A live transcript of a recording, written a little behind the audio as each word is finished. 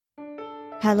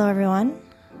Hello, everyone.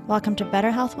 Welcome to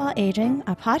Better Health While Aging,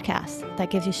 a podcast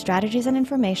that gives you strategies and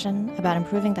information about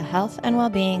improving the health and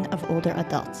well-being of older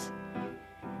adults.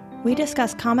 We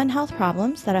discuss common health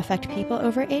problems that affect people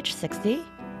over age 60,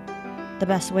 the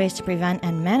best ways to prevent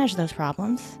and manage those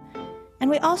problems, and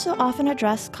we also often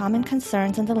address common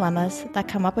concerns and dilemmas that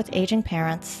come up with aging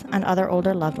parents and other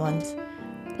older loved ones,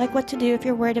 like what to do if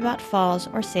you're worried about falls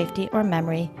or safety or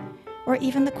memory, or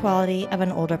even the quality of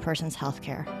an older person's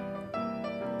healthcare.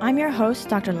 I'm your host,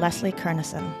 Dr. Leslie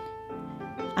Kernison.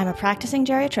 I'm a practicing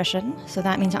geriatrician, so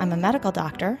that means I'm a medical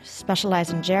doctor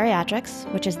specialized in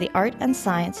geriatrics, which is the art and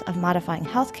science of modifying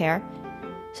healthcare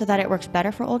so that it works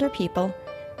better for older people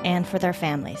and for their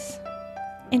families.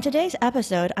 In today's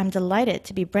episode, I'm delighted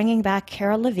to be bringing back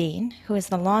Carol Levine, who is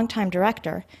the longtime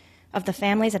director of the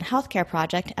Families and Healthcare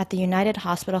Project at the United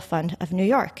Hospital Fund of New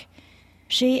York.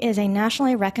 She is a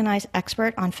nationally recognized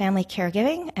expert on family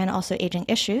caregiving and also aging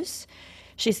issues.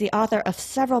 She's the author of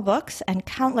several books and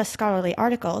countless scholarly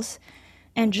articles,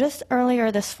 and just earlier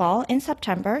this fall, in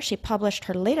September, she published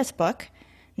her latest book,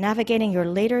 Navigating Your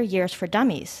Later Years for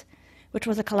Dummies, which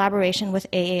was a collaboration with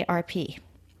AARP.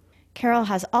 Carol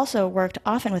has also worked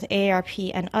often with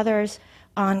AARP and others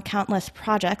on countless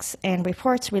projects and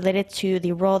reports related to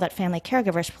the role that family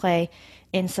caregivers play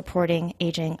in supporting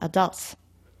aging adults.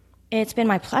 It's been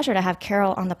my pleasure to have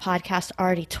Carol on the podcast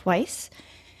already twice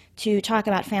to talk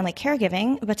about family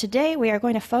caregiving, but today we are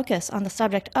going to focus on the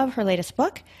subject of her latest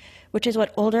book, which is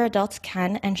what older adults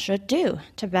can and should do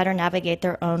to better navigate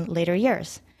their own later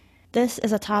years. This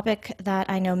is a topic that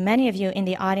I know many of you in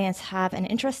the audience have an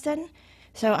interest in,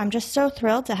 so I'm just so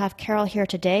thrilled to have Carol here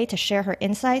today to share her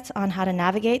insights on how to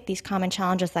navigate these common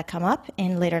challenges that come up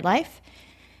in later life,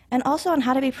 and also on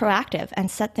how to be proactive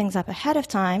and set things up ahead of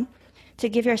time to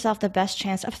give yourself the best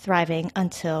chance of thriving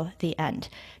until the end.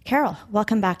 Carol,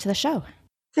 welcome back to the show.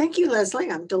 Thank you, Leslie.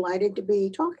 I'm delighted to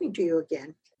be talking to you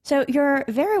again. So you're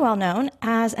very well known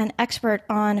as an expert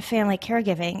on family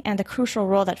caregiving and the crucial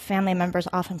role that family members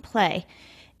often play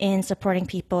in supporting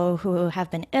people who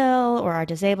have been ill or are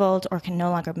disabled or can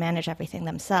no longer manage everything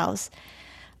themselves.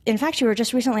 In fact, you were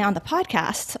just recently on the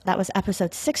podcast, that was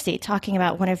episode 60, talking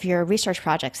about one of your research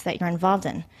projects that you're involved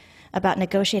in, about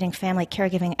negotiating family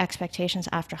caregiving expectations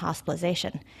after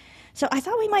hospitalization. So I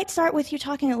thought we might start with you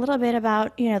talking a little bit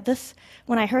about, this,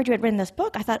 when I heard you had written this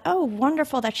book, I thought, oh,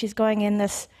 wonderful that she's going in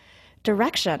this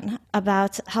direction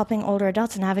about helping older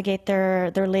adults navigate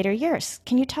their later years.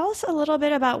 Can you tell us a little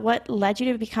bit about what led you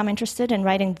to become interested in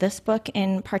writing this book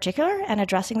in particular and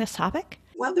addressing this topic?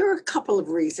 Well, there are a couple of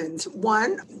reasons.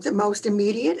 One, the most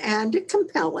immediate and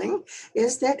compelling,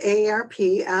 is that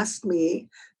AARP asked me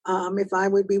if I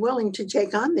would be willing to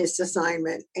take on this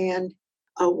assignment and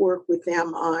work with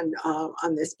them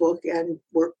on this book and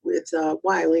work with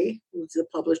Wiley, who's the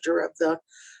publisher of the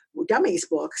Dummies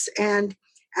books. And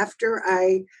after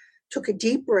I took a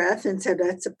deep breath and said,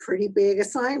 that's a pretty big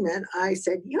assignment, I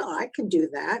said, I can do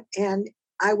that. And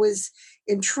I was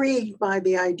intrigued by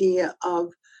the idea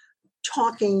of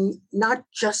talking not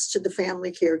just to the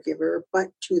family caregiver, but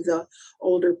to the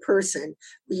older person.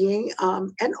 Being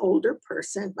an older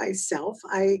person myself,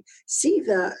 I see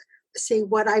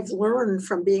what I've learned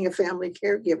from being a family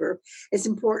caregiver is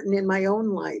important in my own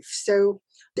life. So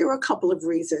there were a couple of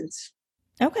reasons.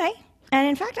 Okay. And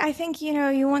in fact, I think,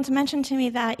 you once mentioned to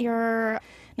me that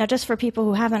now just for people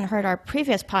who haven't heard our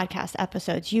previous podcast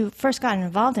episodes, you first got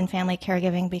involved in family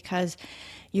caregiving because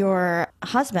your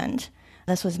husband,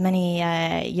 this was many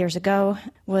years ago,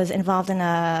 was involved in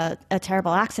a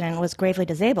terrible accident, was gravely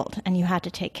disabled, and you had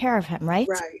to take care of him, right?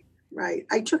 Right.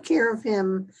 I took care of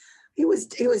him. He was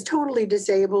totally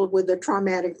disabled with a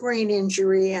traumatic brain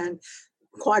injury and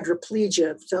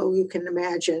quadriplegia, so you can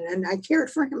imagine. And I cared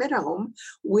for him at home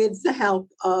with the help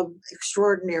of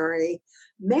extraordinary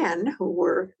men who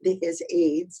were his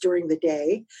aides during the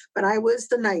day. But I was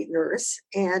the night nurse,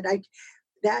 and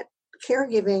that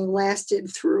caregiving lasted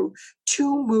through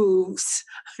 2 moves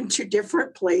to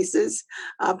different places,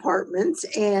 apartments,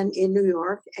 and in New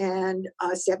York, and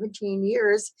 17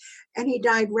 years. And he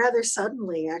died rather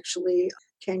suddenly, actually,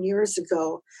 10 years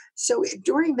ago. So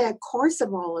during that course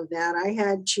of all of that, I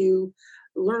had to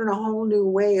learn a whole new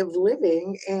way of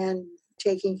living and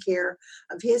taking care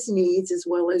of his needs as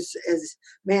well as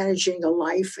managing a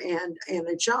life and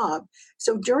a job.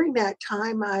 So during that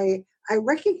time, I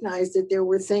recognized that there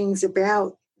were things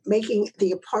about making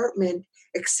the apartment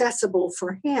accessible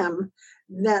for him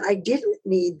that I didn't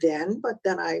need then, but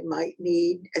that I might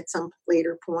need at some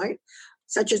later point,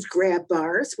 such as grab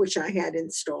bars, which I had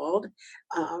installed,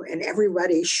 and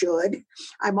everybody should.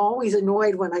 I'm always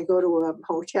annoyed when I go to a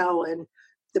hotel and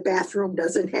the bathroom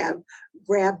doesn't have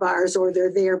grab bars, or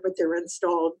they're there, but they're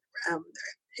installed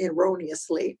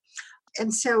erroneously.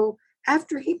 And so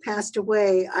after he passed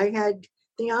away, I had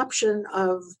the option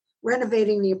of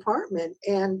renovating the apartment.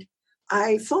 And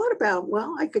I thought about,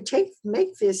 well, I could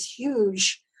make this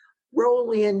huge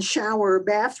roll-in shower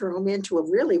bathroom into a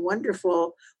really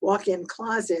wonderful walk-in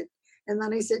closet. And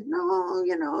then I said, no,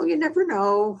 you never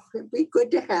know. It'd be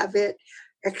good to have it.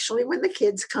 Actually, when the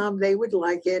kids come, they would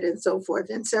like it, and so forth.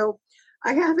 And so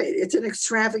I have it. It's an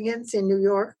extravagance in New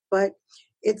York, but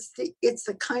it's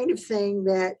the kind of thing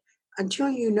that until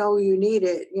you know you need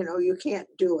it, you can't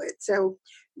do it. So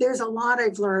there's a lot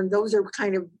I've learned. Those are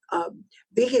kind of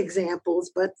big examples,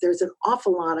 but there's an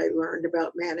awful lot I learned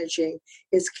about managing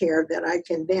his care that I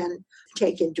can then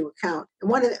take into account. And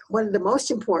one of the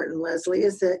most important, Leslie,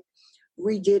 is that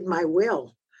redid my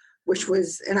will, which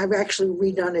was, and I've actually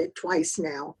redone it twice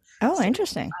now. Oh,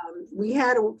 interesting.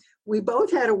 We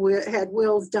both had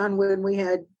wills done when we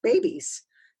had babies,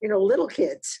 little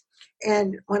kids.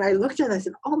 And when I looked at it, I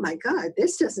said, oh my God,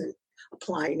 this doesn't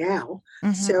apply now.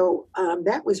 Mm-hmm. So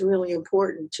that was really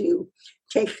important to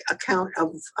take account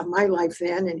of my life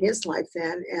then and his life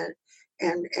then,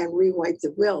 and rewrite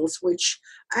the wills, which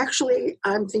actually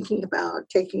I'm thinking about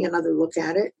taking another look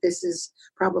at it. This is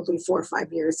probably 4 or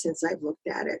 5 years since I've looked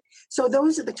at it. So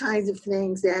those are the kinds of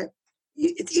things that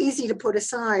it's easy to put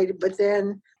aside, but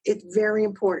then it's very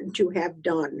important to have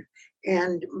done.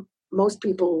 And most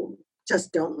people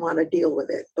just don't want to deal with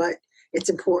it, but it's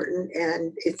important,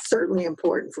 and it's certainly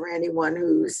important for anyone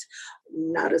who's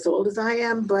not as old as I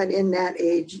am, but in that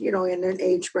age, in an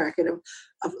age bracket of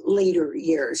later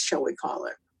years, shall we call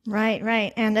it.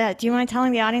 Right. And do you mind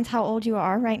telling the audience how old you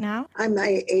are right now? I'm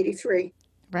 83.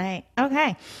 Right.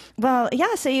 Okay. Well,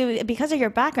 yeah. So because of your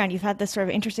background, you've had this sort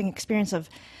of interesting experience of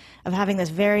having this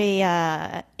very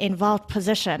involved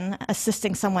position,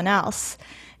 assisting someone else.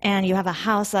 And you have a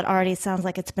house that already sounds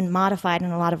like it's been modified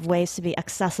in a lot of ways to be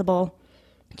accessible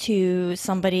to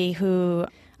somebody who,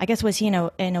 I guess, was he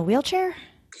in a wheelchair?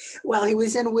 Well, he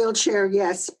was in a wheelchair,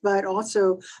 yes, but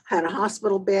also had a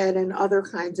hospital bed and other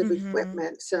kinds of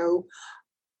equipment. So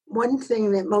one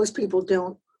thing that most people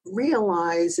don't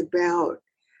realize about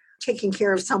taking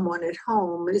care of someone at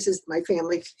home, this is me,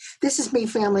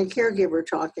 family caregiver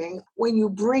talking, when you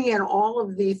bring in all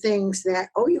of the things that,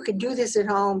 you can do this at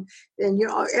home, then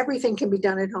everything can be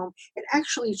done at home, it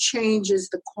actually changes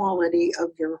the quality of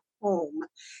your home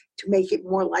to make it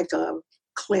more like a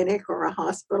clinic or a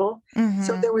hospital. Mm-hmm.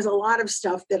 So there was a lot of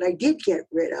stuff that I did get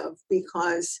rid of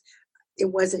because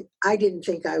I didn't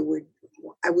think I would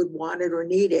want it or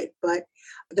need it, but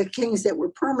the things that were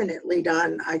permanently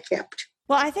done, I kept.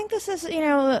 Well, I think this is,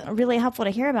 really helpful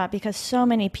to hear about because so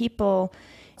many people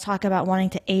talk about wanting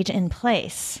to age in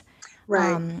place.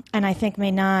 Right. And I think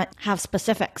may not have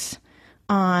specifics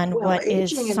on what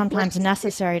is sometimes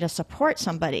necessary to support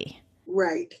somebody.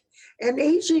 Right. And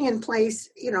aging in place,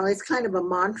 it's kind of a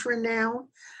mantra now,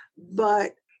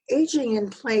 but aging in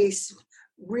place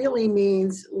really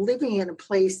means living in a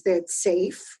place that's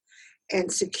safe and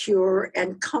secure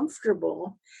and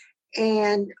comfortable.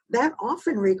 And that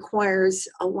often requires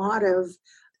a lot of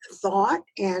thought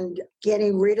and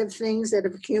getting rid of things that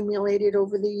have accumulated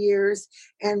over the years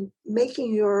and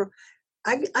making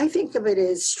I think of it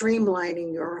as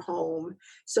streamlining your home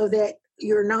so that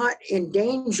you're not in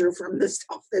danger from the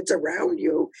stuff that's around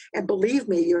you. And believe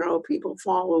me, people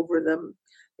fall over them,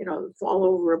 fall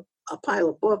over a pile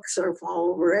of books or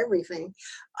fall over everything.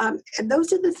 And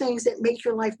those are the things that make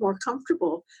your life more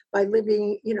comfortable by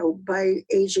living, by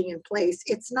aging in place.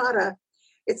 It's not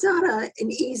an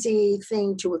easy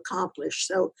thing to accomplish.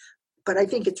 So, but I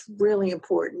think it's really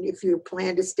important if you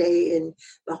plan to stay in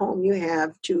the home you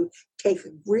have to take a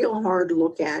real hard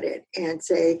look at it and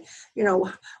say,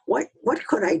 what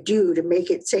could I do to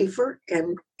make it safer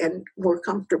and more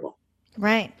comfortable?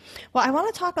 Right. Well, I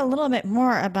want to talk a little bit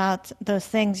more about those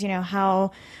things,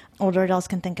 how older adults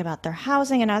can think about their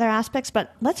housing and other aspects.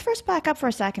 But let's first back up for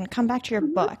a second, come back to your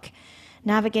book,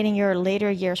 Navigating Your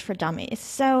Later Years for Dummies.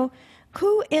 So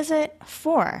who is it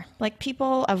for? Like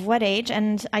people of what age,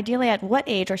 and ideally at what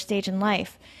age or stage in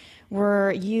life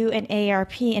were you and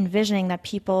AARP envisioning that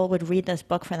people would read this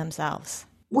book for themselves?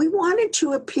 We wanted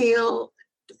to appeal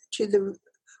to the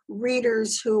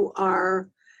readers who are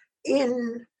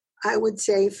in, I would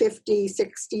say, 50s,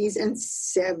 60s, and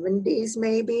 70s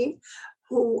maybe,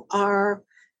 who are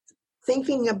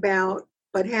thinking about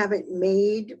but haven't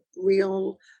made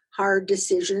real hard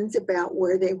decisions about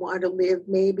where they want to live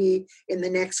maybe in the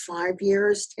next 5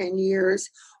 years, 10 years,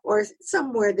 or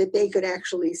somewhere that they could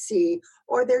actually see,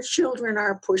 or their children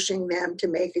are pushing them to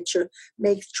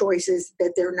make choices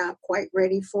that they're not quite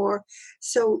ready for.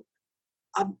 So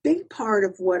a big part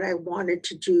of what I wanted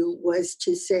to do was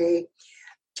to say,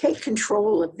 take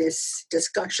control of this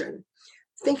discussion.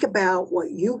 Think about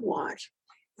what you want.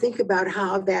 Think about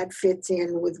how that fits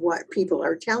in with what people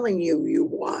are telling you you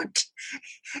want.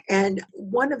 And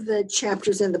one of the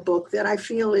chapters in the book that I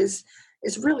feel is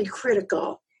really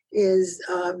critical is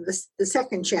the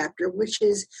second chapter, which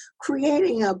is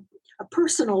creating a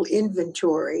personal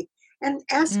inventory and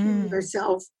asking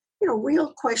yourself,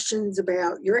 real questions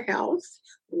about your health,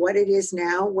 what it is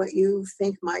now, what you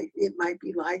think it might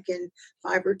be like in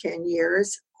 5 or 10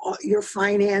 years, your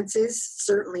finances.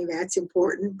 Certainly that's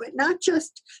important, but not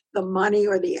just the money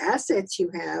or the assets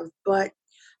you have, but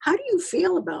how do you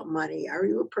feel about money? Are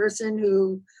you a person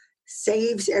who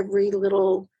saves every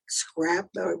little scrap,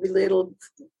 every little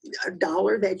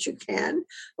dollar that you can,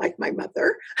 like my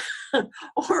mother?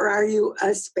 Or are you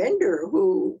a spender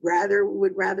who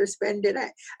would rather spend it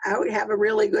out, have a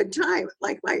really good time,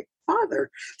 like my father?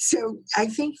 So I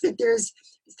think that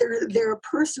there are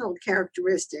personal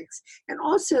characteristics, and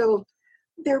also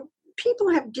people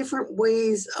have different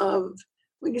ways of,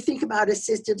 when you think about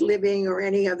assisted living or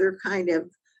any other kind of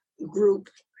group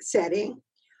setting,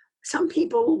 some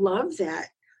people love that.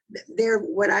 They're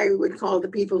what I would call the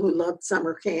people who loved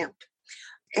summer camp.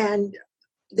 And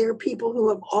there are people who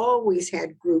have always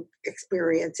had group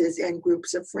experiences and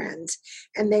groups of friends,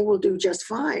 and they will do just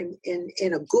fine in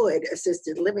a good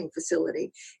assisted living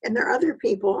facility. And there are other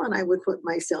people, and I would put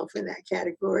myself in that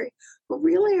category, who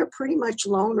really are pretty much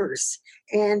loners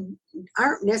and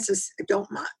aren't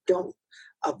don't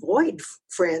avoid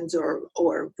friends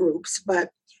or groups, but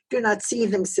do not see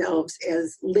themselves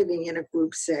as living in a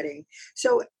group setting.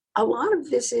 So a lot of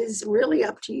this is really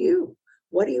up to you.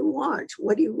 What do you want?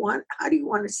 What do you want? How do you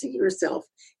want to see yourself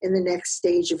in the next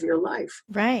stage of your life?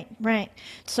 Right, right.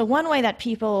 So one way that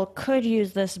people could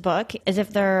use this book is if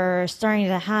they're starting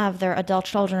to have their adult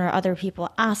children or other people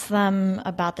ask them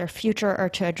about their future or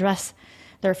to address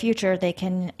their future, they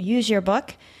can use your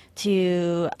book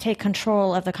to take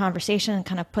control of the conversation and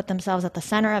kind of put themselves at the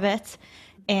center of it.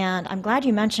 And I'm glad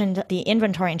you mentioned the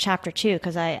inventory in chapter 2,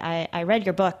 because I read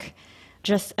your book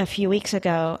just a few weeks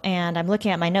ago, and I'm looking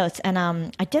at my notes, and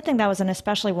I did think that was an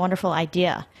especially wonderful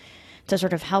idea to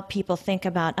sort of help people think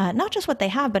about not just what they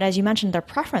have, but as you mentioned, their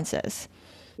preferences.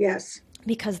 Yes.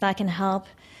 Because that can help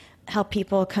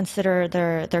people consider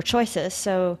their choices.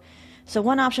 So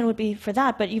one option would be for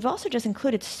that, but you've also just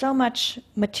included so much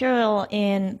material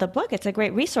in the book. It's a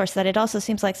great resource that it also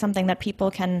seems like something that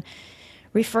people can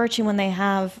refer to when they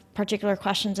have particular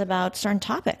questions about certain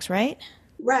topics, right?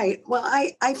 Right. Well,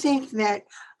 I think that,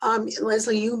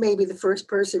 Leslie, you may be the first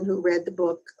person who read the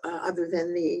book other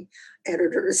than the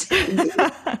editors.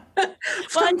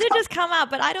 Well, it did just come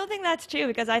out, but I don't think that's true,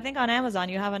 because I think on Amazon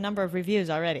you have a number of reviews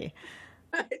already.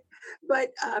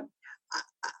 But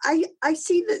I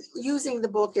see that using the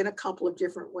book in a couple of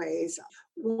different ways.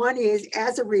 One is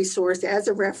as a resource, as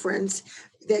a reference,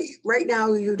 that right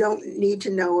now you don't need to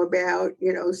know about,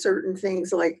 certain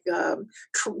things like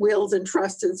wills and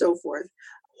trusts and so forth,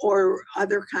 or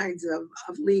other kinds of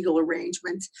legal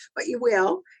arrangements, but you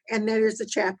will. And there's a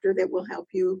chapter that will help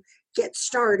you get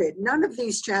started. None of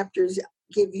these chapters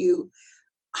give you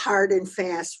hard and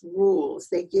fast rules.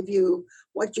 They give you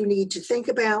what you need to think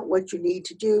about, what you need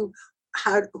to do,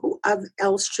 who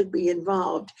else should be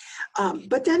involved.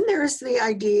 But then there's the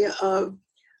idea of,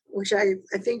 which I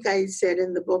think I said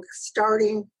in the book,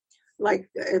 starting like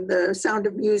in The Sound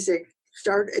of Music,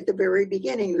 start at the very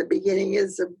beginning. The beginning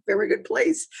is a very good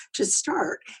place to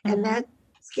start. Mm-hmm. And that's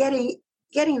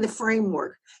getting the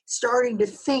framework, starting to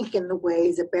think in the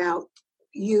ways about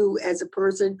you as a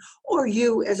person, or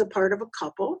you as a part of a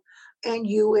couple, and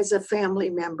you as a family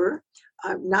member,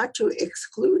 not to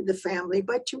exclude the family,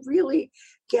 but to really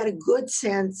get a good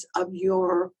sense of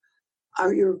your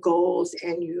goals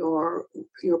and your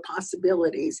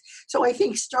possibilities. So I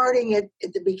think starting at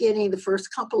the beginning, the first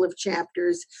couple of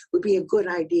chapters would be a good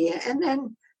idea, and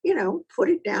then put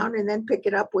it down and then pick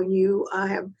it up when you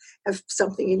have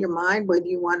something in your mind, whether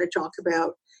you want to talk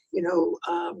about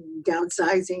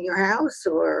downsizing your house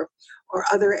or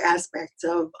other aspects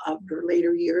of your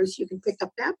later years. You can pick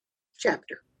up that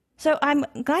chapter. So I'm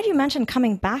glad you mentioned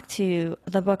coming back to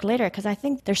the book later, because I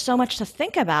think there's so much to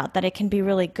think about that it can be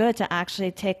really good to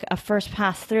actually take a first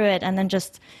pass through it and then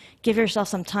just give yourself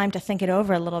some time to think it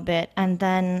over a little bit and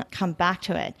then come back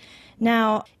to it.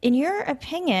 Now, in your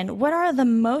opinion, what are the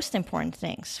most important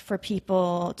things for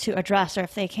people to address, or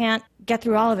if they can't get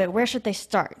through all of it, where should they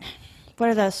start?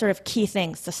 What are the sort of key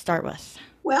things to start with?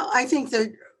 Well, I think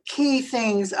that key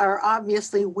things are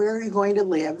obviously where you're going to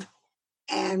live,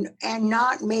 and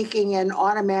not making an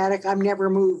automatic I'm never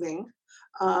moving,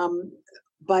 um,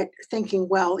 but thinking,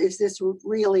 well, is this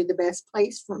really the best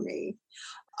place for me?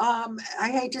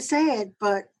 I hate to say it,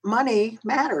 but money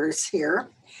matters here.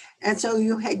 And so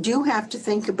you do have to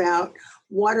think about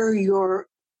what are your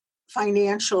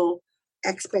financial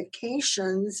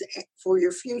expectations for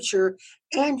your future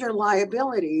and your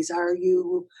liabilities. Are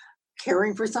you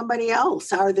caring for somebody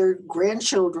else? Are there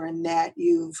grandchildren that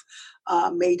you've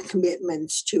made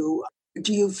commitments to?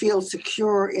 Do you feel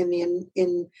secure in the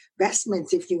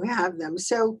investments if you have them?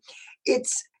 So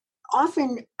it's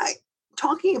often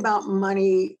talking about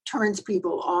money turns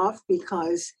people off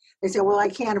because they say, well, I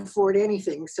can't afford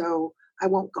anything, so I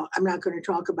won't go, I'm not going to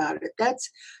talk about it. That's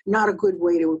not a good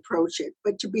way to approach it,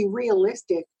 but to be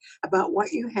realistic about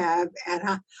what you have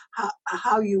and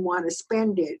how you want to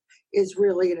spend it is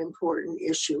really an important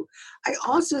issue. I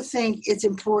also think it's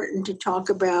important to talk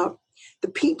about the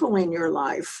people in your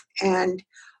life and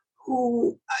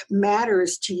who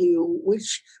matters to you,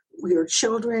 which your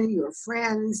children, your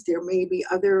friends, there may be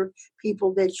other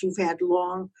people that you've had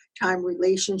long time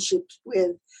relationships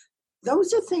with.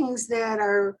 Those are things that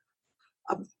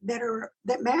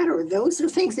matter. Those are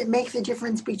things that make the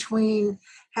difference between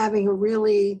having a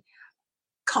really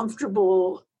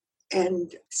comfortable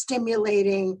and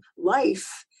stimulating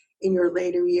life in your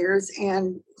later years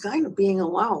and kind of being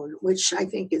alone, which I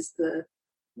think is the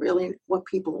really what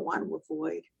people want to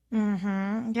avoid.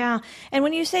 Mm-hmm. Yeah. And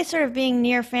when you say sort of being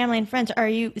near family and friends, are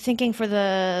you thinking for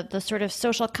the sort of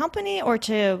social company or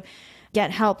to get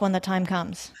help when the time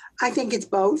comes? I think it's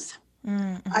both. I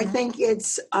Mm-hmm. think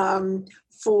it's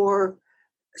for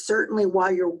certainly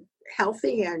while you're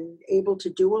healthy and able to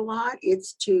do a lot,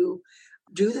 it's to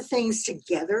do the things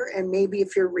together. And maybe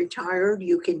if you're retired,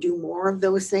 you can do more of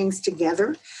those things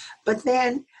together. But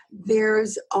then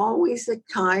there's always a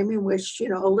time in which,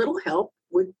 a little help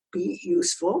would be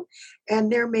useful.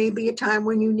 And there may be a time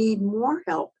when you need more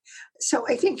help. So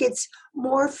I think it's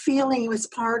more feeling as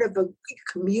part of a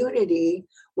community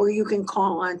where you can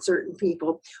call on certain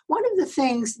people. One of the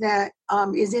things that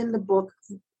is in the book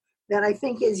that I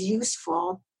think is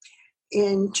useful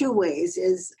in two ways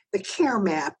is the care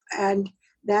map. And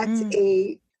that's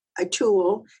Mm. a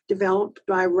tool developed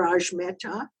by Raj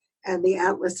Mehta and the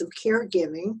Atlas of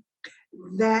Caregiving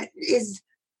that is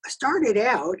started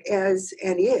out as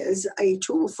and is a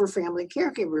tool for family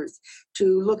caregivers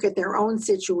to look at their own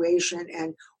situation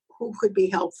and who could be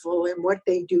helpful and what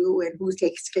they do and who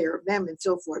takes care of them and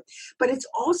so forth. But it's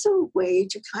also a way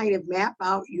to kind of map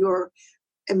out your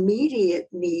immediate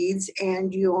needs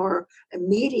and your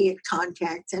immediate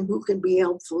contacts and who can be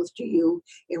helpful to you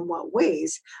in what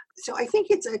ways. So I think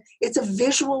it's a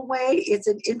visual way, it's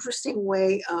an interesting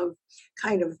way of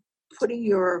kind of putting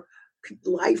your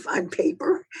life on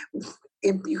paper.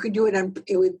 And you can do it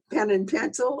with pen and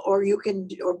pencil, or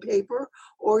paper,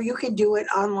 or you can do it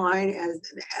online as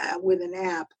with an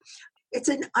app. It's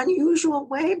an unusual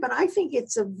way, but I think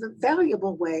it's a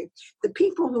valuable way. The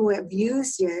people who have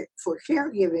used it for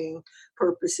caregiving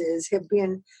purposes have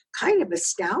been kind of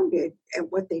astounded at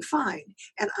what they find.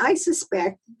 And I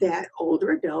suspect that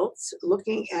older adults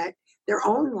looking at their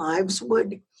own lives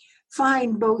would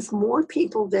find both more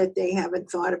people that they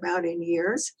haven't thought about in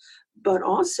years, but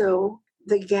also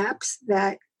the gaps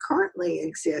that currently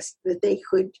exist that they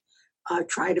could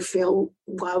try to fill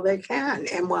while they can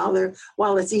and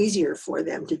while it's easier for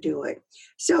them to do it.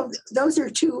 So those are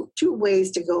two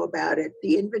ways to go about it: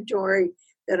 the inventory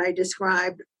that I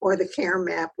described, or the care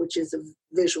map, which is a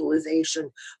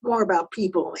visualization more about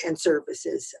people and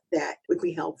services that would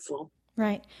be helpful.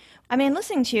 Right. I mean,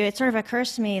 listening to you, it sort of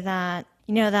occurs to me that,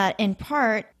 that in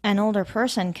part, an older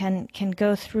person can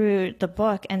go through the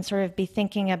book and sort of be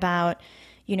thinking about,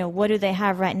 what do they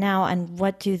have right now and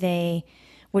what do they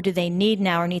need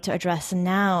now or need to address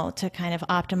now to kind of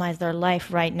optimize their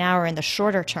life right now or in the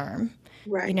shorter term.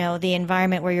 Right. The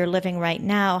environment where you're living right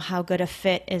now, how good a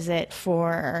fit is it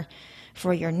for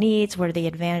your needs? What are the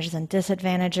advantages and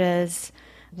disadvantages?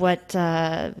 What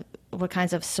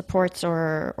kinds of supports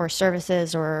or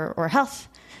services or health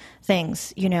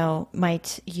things,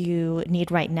 might you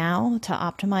need right now to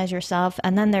optimize yourself?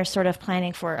 And then there's sort of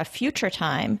planning for a future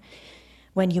time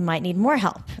when you might need more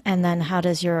help. And then how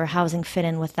does your housing fit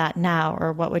in with that now?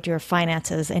 Or what would your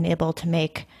finances enable to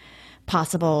make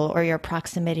possible, or your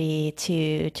proximity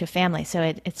to family? So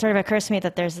it sort of occurs to me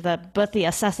that there's both the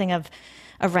assessing of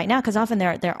right now, because often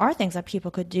there are things that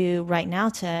people could do right now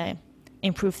to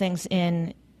improve things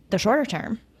in the shorter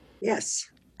term. Yes.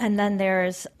 And then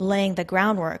there's laying the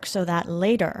groundwork so that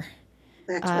later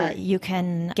That's right. You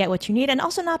can get what you need and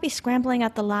also not be scrambling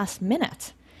at the last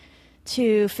minute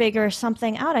to figure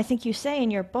something out. I think you say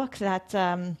in your book that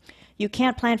you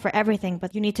can't plan for everything,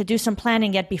 but you need to do some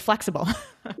planning yet be flexible.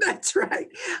 That's right.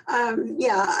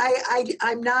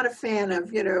 I'm not a fan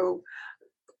of,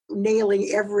 nailing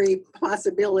every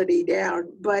possibility down,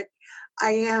 but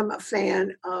I am a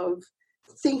fan of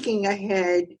thinking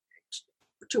ahead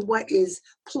to what is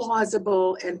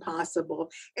plausible and possible.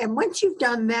 And once you've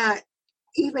done that,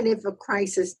 even if a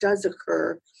crisis does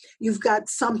occur, you've got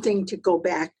something to go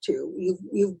back to.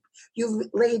 You've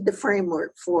laid the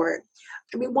framework for it.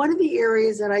 I mean, one of the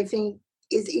areas that I think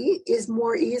is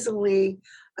more easily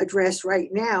addressed right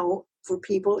now for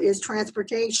people is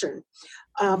transportation.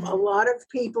 A lot of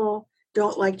people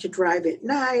don't like to drive at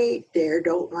night. They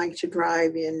don't like to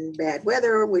drive in bad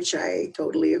weather, which I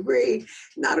totally agree,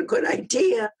 not a good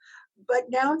idea. But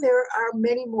now there are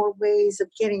many more ways of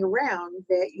getting around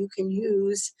that you can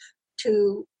use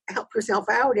to help yourself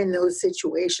out in those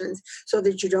situations so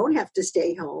that you don't have to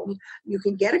stay home. You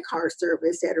can get a car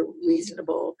service at a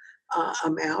reasonable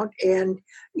amount, and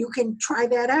you can try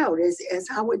that out as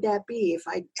how would that be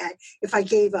if I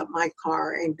gave up my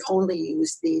car and only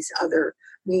used these other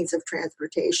means of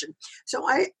transportation. So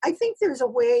I think there's a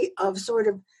way of sort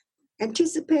of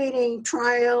anticipating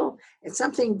trial and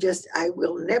something just, I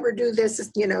will never do this,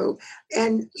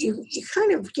 and you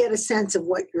kind of get a sense of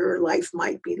what your life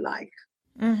might be like.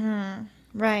 Mm-hmm.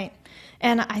 Right.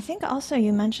 And I think also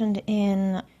you mentioned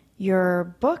in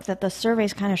your book that the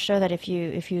surveys kind of show that if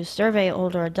you survey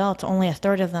older adults, only a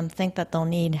third of them think that they'll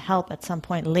need help at some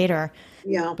point later.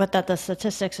 Yeah. But that the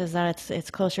statistics is that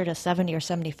it's closer to 70 or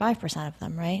 75% of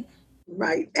them, right?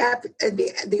 Right.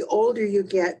 The older you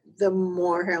get, the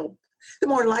more help, the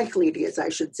more likely it is, I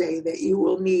should say, that you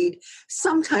will need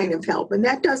some kind of help. And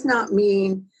that does not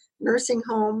mean nursing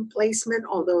home placement,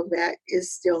 although that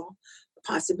is still a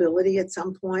possibility at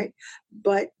some point,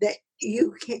 but that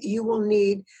you will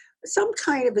need some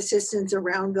kind of assistance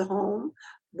around the home,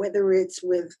 whether it's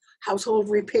with household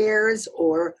repairs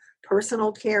or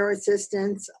personal care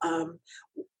assistance,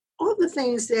 all the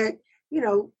things that,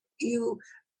 you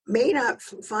may not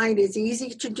find as easy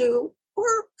to do, or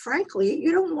frankly,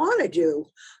 you don't want to do.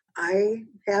 I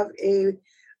have a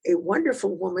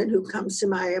wonderful woman who comes to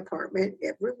my apartment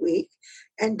every week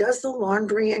and does the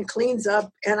laundry and cleans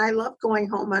up. And I love going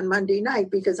home on Monday night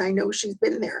because I know she's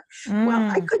been there. Well,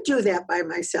 I could do that by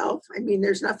myself. I mean,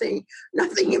 there's nothing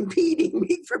impeding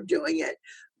me from doing it.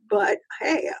 But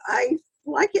hey, I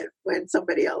like it when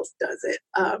somebody else does it.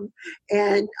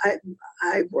 And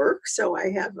I work, so I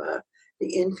have the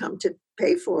income to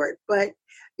pay for it. But,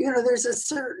 there's a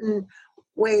certain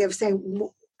way of saying,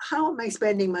 how am I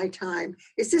spending my time?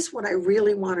 Is this what I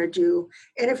really want to do?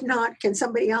 And if not, can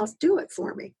somebody else do it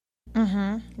for me?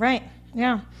 Mm-hmm. Right.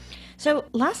 Yeah. So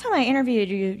last time I interviewed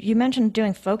you, you mentioned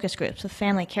doing focus groups with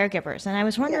family caregivers. And I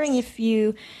was wondering if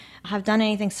you have done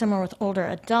anything similar with older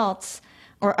adults,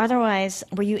 or otherwise,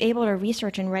 were you able to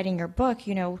research in writing your book,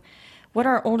 what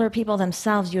are older people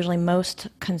themselves usually most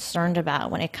concerned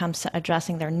about when it comes to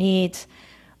addressing their needs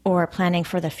or planning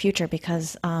for the future?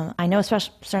 Because I know,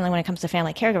 certainly when it comes to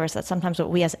family caregivers, that sometimes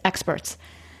what we as experts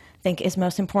think is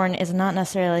most important is not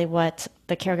necessarily what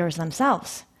the caregivers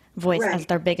themselves voice as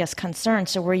their biggest concern.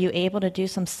 So were you able to do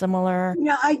some similar?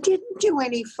 Yeah, I didn't do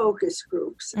any focus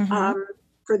groups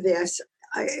for this.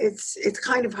 It's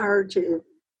kind of hard to,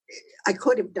 I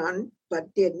could have done,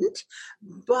 but didn't.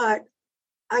 But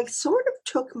I sort of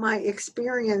took my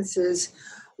experiences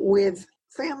with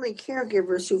family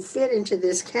caregivers who fit into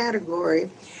this category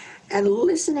and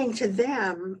listening to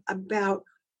them about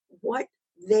what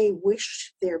they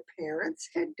wish their parents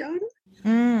had done.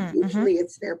 Usually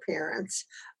it's their parents.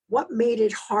 What made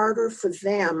it harder for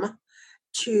them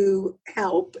to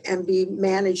help and be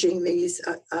managing these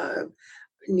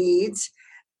needs,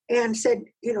 and said,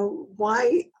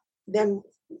 why then,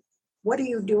 what are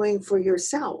you doing for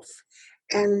yourself?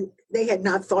 And they had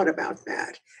not thought about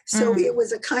that. So it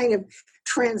was a kind of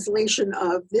translation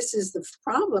of, this is the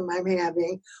problem I'm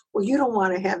having. Well, you don't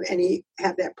want to have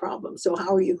that problem. So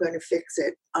how are you going to fix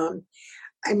it?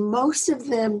 And most of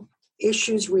them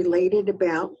issues related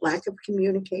about lack of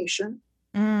communication,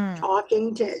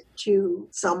 talking to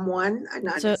someone.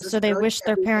 So they wish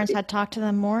their parents had talked to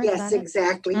them more? Yes,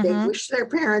 exactly. They wish their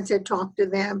parents had talked to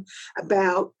them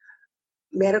about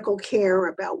medical care,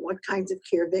 about what kinds of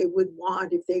care they would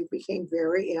want if they became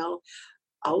very ill.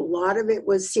 A lot of it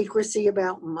was secrecy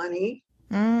about money.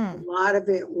 A lot of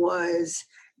it was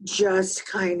just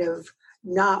kind of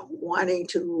not wanting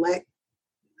to let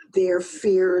their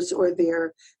fears or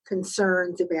their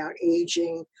concerns about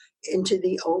aging into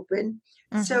the open.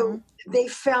 Mm-hmm. So they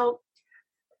felt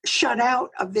shut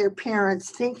out of their parents'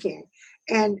 thinking.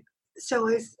 And so,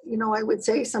 as you know, I would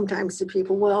say sometimes to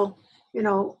people, well, you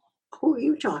know, who are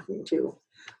you talking to?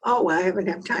 Oh, I haven't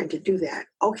had time to do that.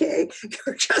 Okay,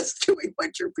 you're just doing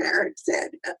what your parents said.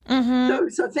 Mm-hmm.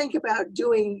 So think about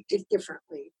doing it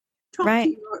differently. Talk to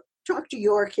Right.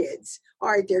 your kids. All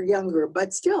right, they're younger,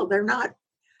 but still, they're not.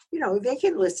 You know, they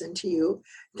can listen to you.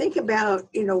 Think about,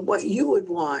 you know, what you would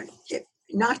want if,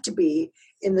 not to be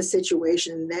in the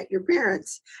situation that your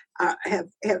parents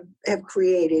have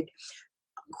created.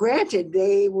 Granted,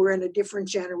 they were in a different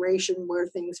generation where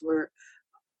things were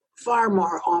far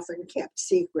more often kept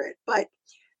secret. But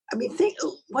I mean, think,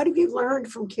 what have you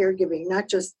learned from caregiving? Not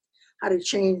just how to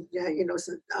change,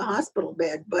 a hospital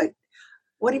bed, but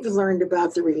what have you learned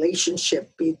about the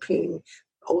relationship between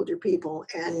older people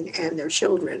and their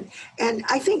children? And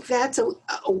I think that's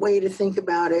a way to think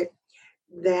about it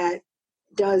that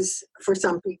does, for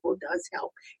some people, does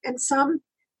help. And some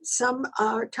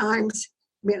times,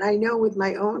 I mean, I know with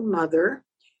my own mother,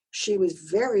 she was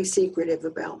very secretive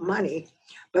about money,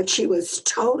 but she was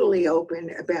totally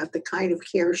open about the kind of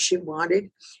care she wanted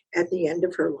at the end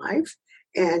of her life.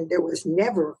 And there was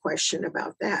never a question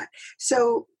about that.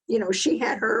 So, you know, she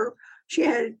had her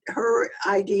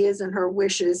ideas and her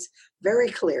wishes very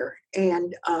clear.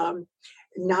 And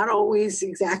not always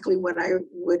exactly what I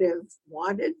would have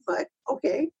wanted, but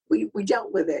okay, we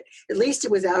dealt with it. At least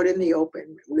it was out in the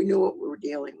open. We knew what we were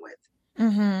dealing with.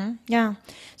 Mm-hmm. Yeah.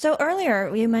 So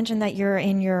earlier you mentioned that you're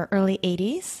in your early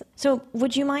 80s. So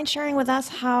would you mind sharing with us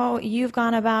how you've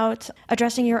gone about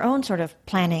addressing your own sort of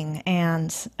planning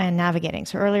and navigating?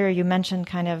 So earlier you mentioned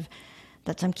kind of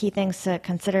that some key things to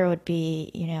consider would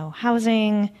be, you know,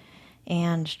 housing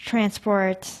and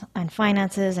transport and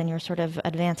finances and your sort of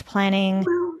advanced planning.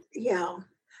 Well, yeah,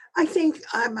 I think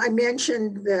I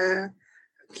mentioned the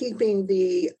keeping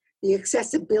the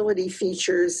accessibility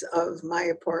features of my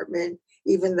apartment,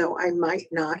 even though I might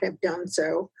not have done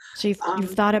so. So you've Um,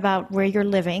 thought about where you're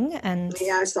living and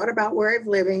yeah, I thought about where I'm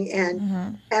living and mm-hmm.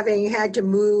 having had to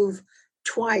move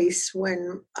twice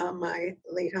when my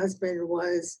late husband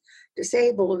was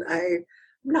disabled. I'm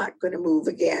not going to move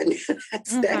again.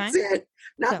 Okay. That's it.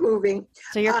 Not So moving.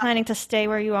 so you're Uh, planning to stay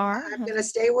where you are? I'm going to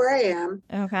stay where I am.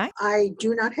 Okay. I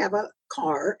do not have a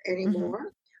car Mm-hmm.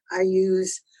 anymore. I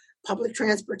use public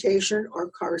transportation or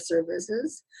car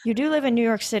services. You do live in New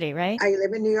York City, right? I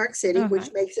live in New York City, Okay. which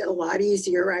makes it a lot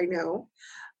easier, I know.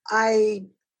 I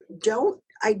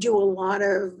I do a lot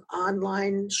of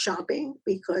online shopping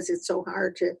because it's so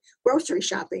hard to, grocery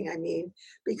shopping, I mean,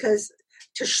 because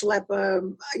to schlep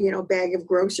a, bag of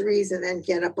groceries and then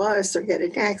get a bus or get a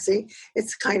taxi,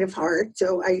 it's kind of hard.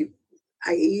 So I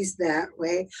ease that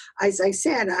way. As I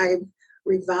said, I've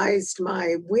revised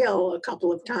my will a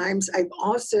couple of times. I've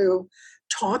also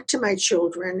talked to my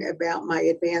children about my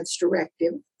advance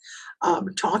directive,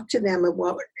 talked to them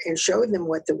about and showed them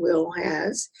what the will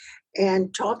has,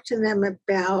 and talked to them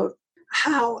about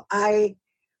how I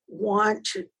want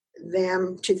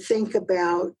them to think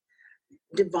about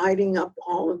dividing up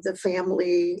all of the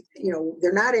family.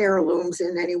 They're not heirlooms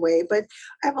in any way, but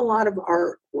I have a lot of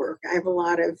artwork. I have a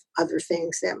lot of other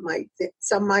things that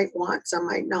some might want, some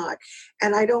might not.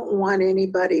 And I don't want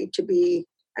anybody to be,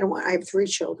 I have 3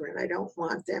 children. I don't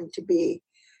want them to be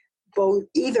both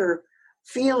either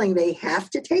feeling they have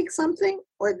to take something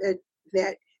or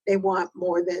that they want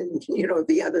more than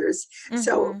the others.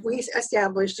 So Mm-hmm. we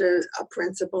established a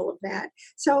principle of that.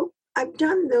 So I've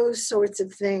done those sorts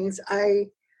of things. I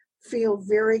feel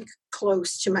very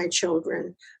close to my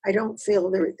children. I don't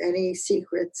feel there are any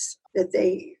secrets that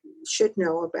they should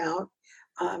know about.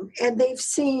 And they've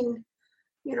seen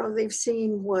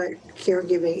what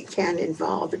caregiving can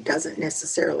involve. It doesn't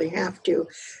necessarily have to.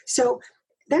 So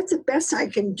that's the best I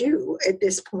can do at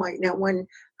this point. Now, when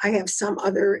I have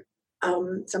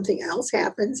something else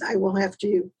happens, I will have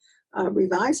to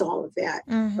revise all of that.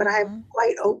 But I'm Mm-hmm.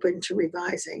 quite open to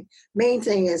revising. Main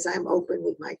thing is I'm open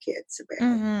with my kids about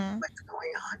Mm-hmm. what's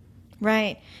going on.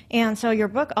 Right. And so your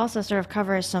book also sort of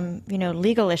covers some,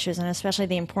 legal issues and especially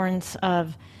the importance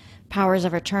of powers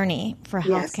of attorney for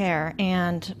Yes, healthcare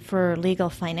and for legal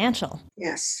financial.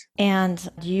 yes. And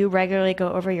do you regularly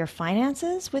go over your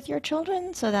finances with your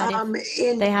children so that if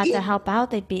In they had to in help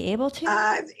out, they'd be able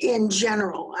to? in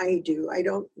general, I do. I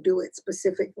don't do it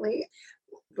specifically.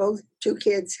 Both 2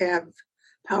 kids have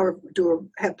power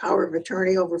of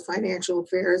attorney over financial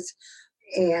affairs,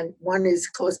 and one is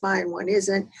close by and one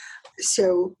isn't.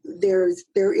 So there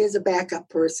is a backup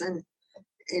person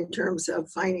in terms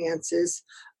of finances.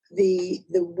 the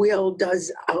will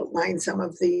does outline some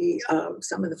of the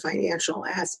financial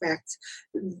aspects,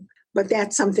 but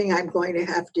that's something I'm going to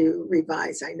have to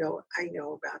revise. I know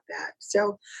about that.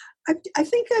 So I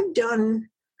think I've done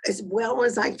as well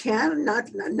as I can. Not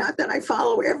that I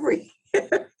follow every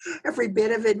every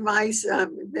bit of advice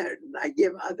that I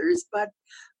give others, but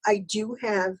I do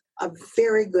have a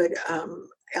very good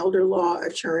elder law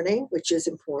attorney, which is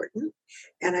important,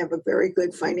 and I have a very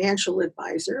good financial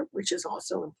advisor, which is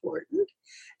also important.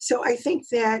 So I think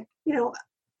that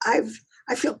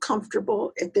I feel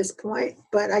comfortable at this point,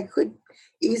 but I could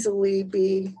easily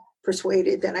be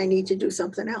persuaded that I need to do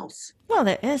something else. Well,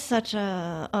 there is such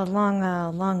a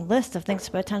long list of things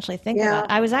to potentially think Yeah. about.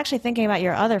 I was actually thinking about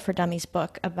your other For Dummies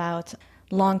book about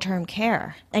long-term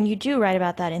care. And you do write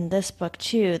about that in this book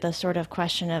too, the sort of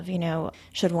question of,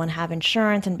 should one have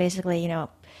insurance? And basically,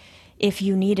 if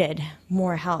you needed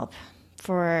more help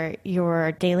for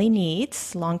your daily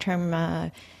needs,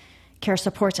 long-term care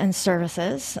supports and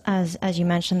services, as you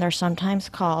mentioned, they're sometimes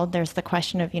called. There's the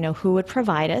question of, who would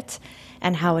provide it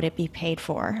and how would it be paid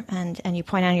for? And you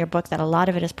point out in your book that a lot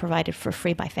of it is provided for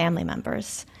free by family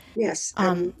members. Yes.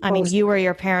 I mean, you were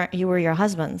your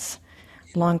husband's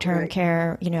long-term Right.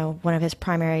 care, one of his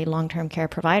primary long-term care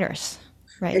providers,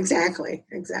 right? Exactly.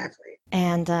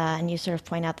 And you sort of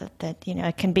point out that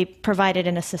it can be provided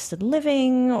in assisted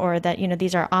living, or that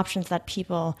these are options that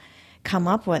people come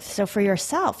up with. So for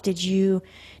yourself, did you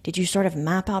sort of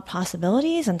map out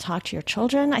possibilities and talk to your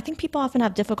children? I think people often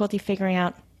have difficulty figuring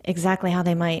out exactly how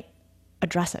they might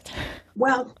address it.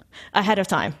 Well, ahead of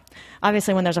time.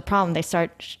 Obviously, when there's a problem, they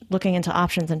start looking into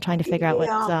options and trying to figure out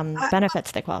what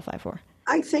benefits they qualify for.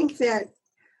 I think that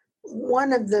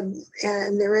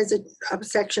and there is a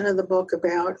section of the book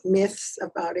about myths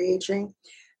about aging,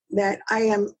 that I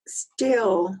am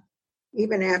still,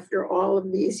 even after all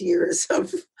of these years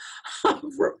of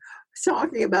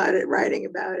talking about it, writing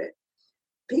about it,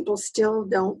 people still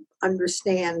don't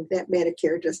understand that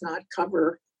Medicare does not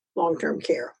cover long-term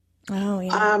care. Oh,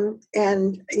 yeah.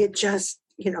 And it just,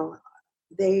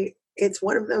 it's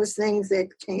one of those things that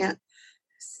can't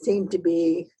seem to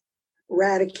be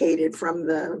eradicated from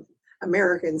the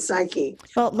American psyche.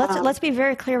 Well, let's be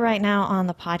very clear right now on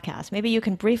the podcast. Maybe you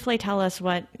can briefly tell us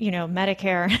what,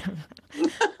 Medicare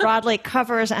broadly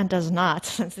covers and does not,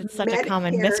 since it's such a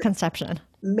common misconception.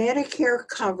 Medicare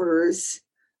covers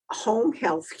home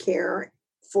health care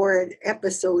for an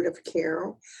episode of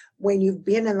care when you've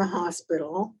been in the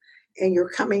hospital and you're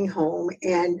coming home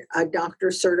and a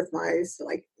doctor certifies,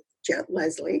 like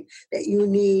Leslie, that you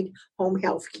need home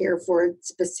health care for a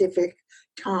specific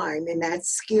time, and that's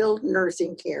skilled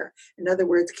nursing care. In other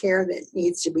words, care that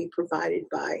needs to be provided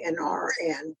by an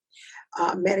RN.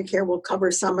 Medicare will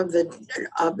cover some of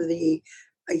the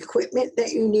equipment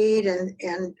that you need,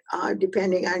 and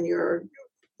depending on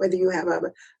whether you have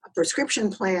a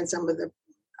prescription plan, some of the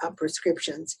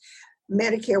prescriptions.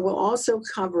 Medicare will also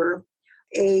cover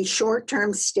a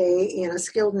short-term stay in a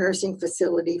skilled nursing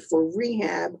facility for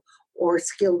rehab or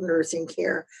skilled nursing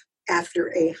care after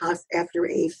a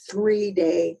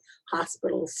 3-day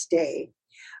hospital stay.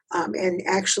 And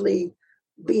actually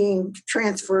being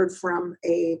transferred from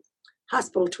a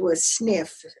hospital to a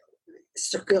SNF,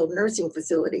 skilled nursing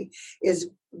facility, is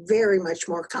very much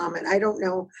more common. I don't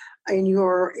know in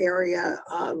your area,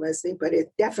 Leslie, but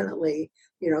it definitely,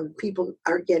 people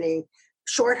are getting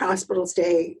short hospital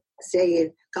stay, say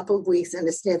a couple of weeks in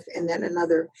a SNF, and then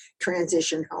another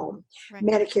transition home. Right.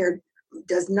 Medicare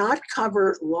does not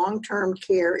cover long-term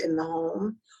care in the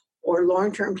home or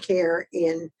long-term care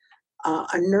in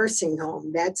a nursing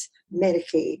home. That's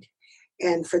Medicaid.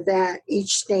 And for that,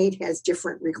 each state has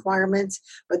different requirements,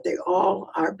 but they all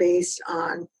are based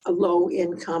on a low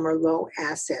income or low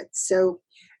assets. So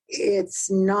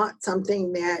it's not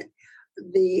something that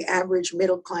the average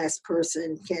middle-class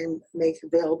person can make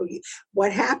available.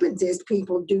 What happens is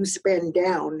people do spend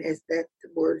down, as the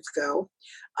words go,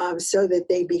 so that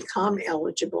they become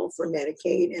eligible for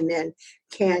Medicaid and then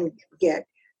can get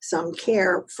some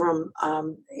care from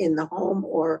in the home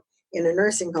or in a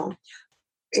nursing home.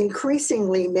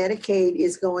 Increasingly, Medicaid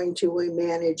is going to a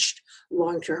managed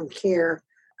long-term care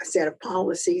set of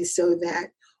policies so that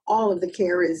all of the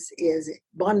care is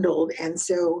bundled, and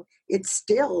so it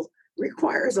still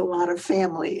requires a lot of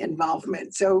family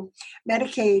involvement. So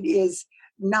Medicaid is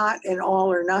not an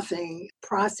all or nothing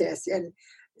process, and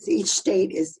each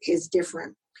state is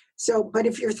different. So, but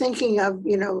if you're thinking of,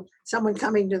 someone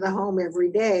coming to the home every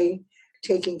day,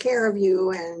 taking care of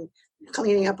you and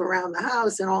cleaning up around the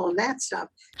house and all of that stuff,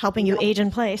 helping you age in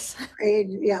place.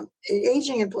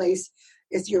 Aging in place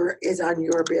is on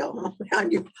your bill,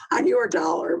 on your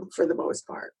dollar for the most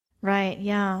part. Right.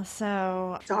 Yeah.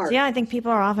 So Sorry. yeah, I think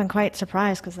people are often quite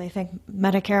surprised because they think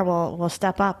Medicare will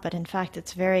step up, but in fact,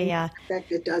 it's very, In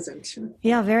fact, it doesn't.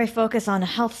 yeah, very focused on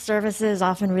health services,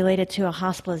 often related to a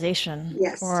hospitalization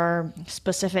Yes. or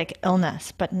specific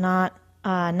illness, but not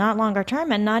longer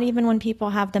term, and not even when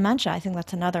people have dementia. I think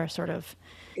that's another sort of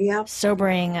Yep.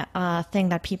 sobering thing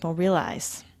that people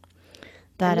realize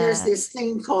that And there's this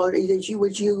thing called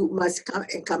that you must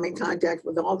come in contact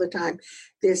with all the time.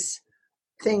 This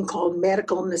thing called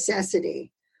medical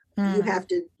necessity.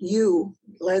 mm, You,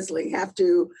 Leslie, have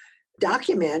to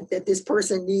document that this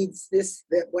person needs this,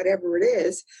 that whatever it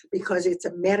is, because it's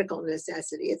a medical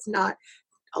necessity. It's not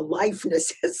a life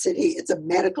necessity. It's a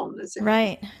medical necessity.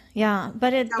 right, yeah,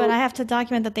 but I So, have to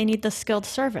document that they need the skilled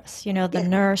service, the yeah,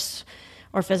 nurse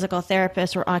or physical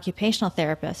therapist or occupational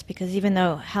therapist, because even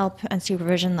though help and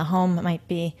supervision in the home might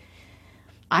be,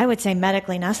 I would say,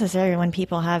 medically necessary when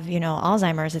people have,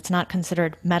 Alzheimer's, it's not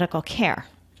considered medical care.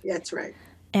 that's right.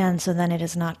 And so then it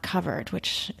is not covered,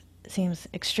 which seems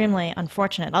extremely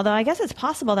unfortunate. Although I guess it's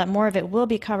possible that more of it will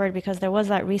be covered because there was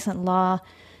that recent law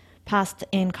passed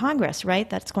in Congress, right?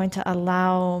 That's going to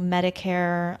allow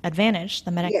Medicare Advantage,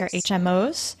 the Medicare Yes,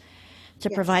 HMOs, to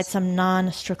provide yes. some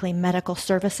non strictly medical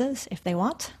services if they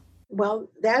want. Well,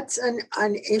 that's an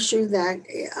issue that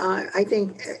I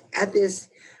think at this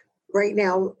right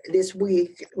now, this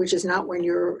week, which is not when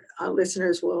your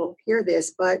listeners will hear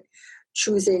this, but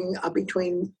choosing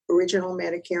between original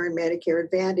Medicare and Medicare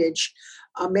Advantage,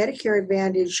 Medicare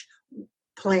Advantage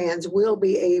plans will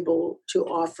be able to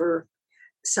offer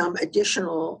some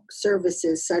additional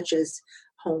services such as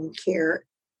home care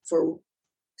for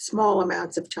small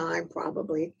amounts of time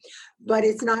probably, but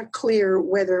it's not clear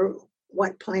whether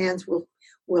what plans will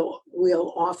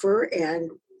offer and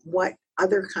what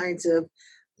other kinds of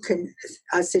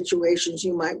situations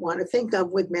you might want to think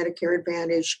of with Medicare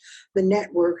Advantage. The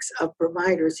networks of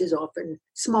providers is often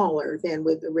smaller than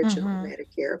with original Mm-hmm.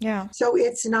 Medicare, Yeah. so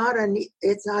it's not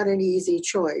an easy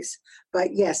choice.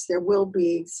 But yes, there will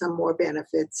be some more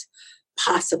benefits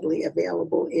possibly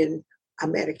available in a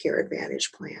Medicare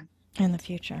Advantage plan. In the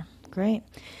future. Great.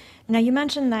 Now, you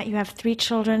mentioned that you have three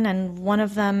children and one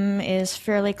of them is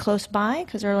fairly close by,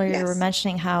 because earlier you were Yes,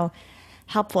 mentioning how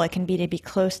helpful it can be to be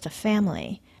close to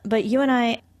family. But you and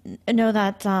I know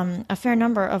that a fair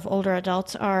number of older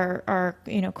adults are,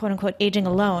 quote unquote, aging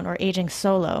alone or aging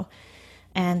solo,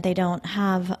 and they don't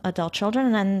have adult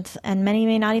children, and many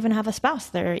may not even have a spouse.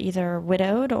 They're either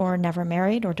widowed or never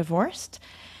married or divorced.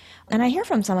 And I hear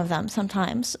from some of them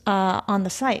sometimes on the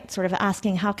site, sort of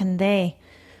asking how can they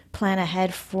plan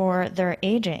ahead for their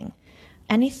aging.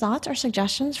 Any thoughts or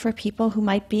suggestions for people who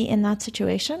might be in that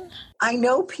situation? I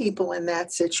know people in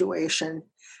that situation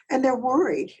and they're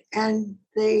worried, and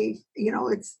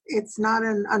it's not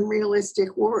an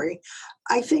unrealistic worry.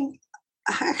 I think,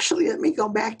 actually, let me go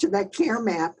back to that care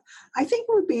map. I think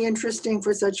it would be interesting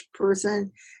for such a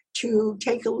person to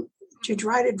to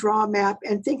try to draw a map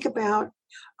and think about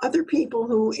other people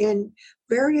who in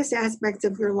various aspects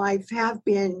of your life have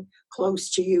been close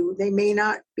to you. They may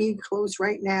not be close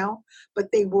right now,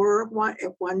 but they were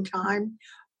at one time,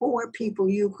 or people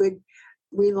you could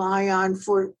rely on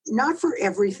for not for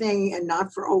everything and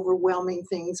not for overwhelming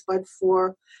things, but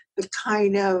for the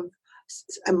kind of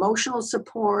emotional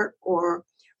support or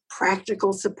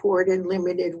practical support in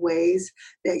limited ways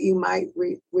that you might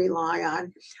rely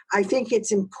on. I think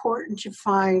it's important to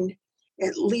find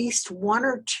at least one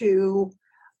or two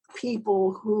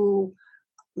people who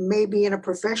may be in a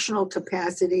professional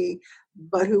capacity,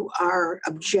 but who are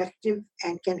objective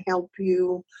and can help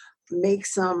you make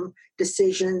some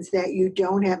decisions that you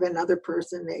don't have another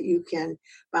person that you can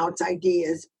bounce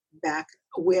ideas back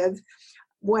with.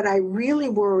 What I really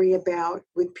worry about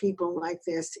with people like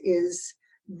this is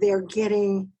they're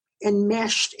getting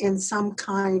enmeshed in some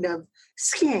kind of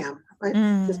scam. Let's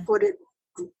just Mm, put it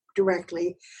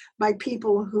directly, by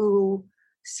people who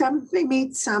they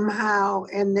meet somehow,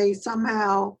 and they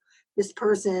somehow, this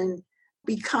person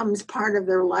becomes part of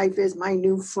their life as my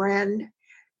new friend,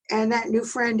 and that new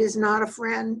friend is not a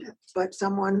friend but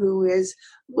someone who is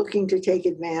looking to take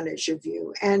advantage of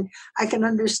you. And I can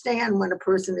understand when a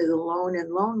person is alone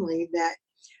and lonely that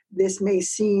this may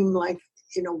seem like,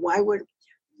 why would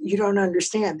you don't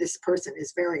understand, this person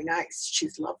is very nice,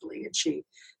 she's lovely, and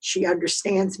she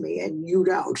understands me and you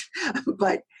don't.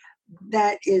 But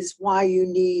that is why you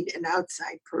need an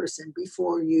outside person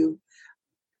before you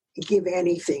give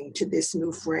anything to this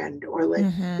new friend, or let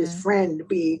this mm-hmm. friend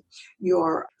be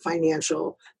your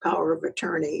financial power of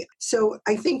attorney. So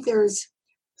I think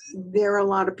there are a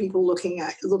lot of people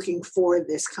looking for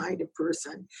this kind of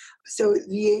person. So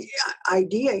the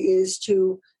idea is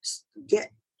to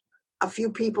get a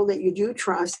few people that you do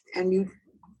trust and you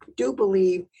do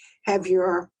believe have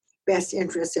your best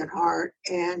interests at heart,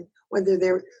 and whether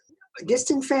they're a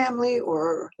distant family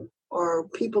or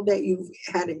people that you've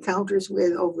had encounters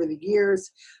with over the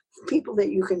years, people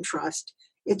that you can trust.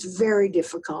 It's very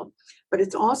difficult, but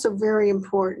it's also very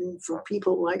important for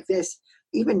people like this,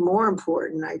 even more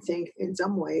important, I think, in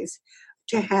some ways,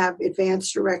 to have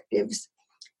advance directives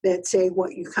that say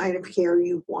what you kind of care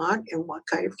you want and what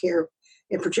kind of care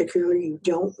in particular you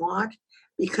don't want.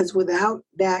 Because without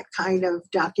that kind of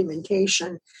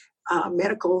documentation,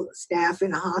 medical staff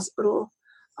in a hospital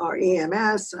or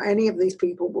EMS or any of these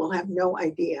people will have no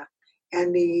idea.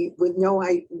 And with no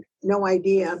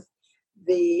idea,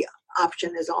 the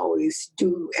option is always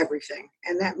do everything.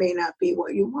 And that may not be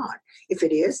what you want. If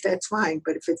it is, that's fine.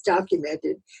 But if it's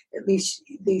documented, at least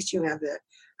you have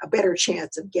a better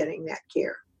chance of getting that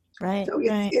care. Right. So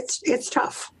right. It's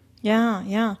tough. Yeah,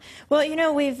 yeah. Well,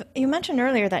 you mentioned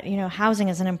earlier that, housing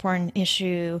is an important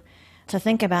issue to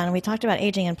think about, and we talked about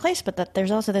aging in place, but that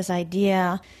there's also this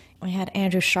idea. We had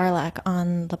Andrew Charlack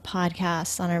on the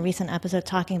podcast on a recent episode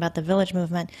talking about the village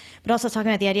movement, but also talking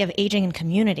about the idea of aging in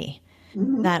community.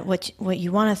 Mm-hmm. That what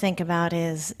you want to think about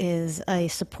is a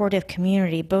supportive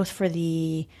community, both for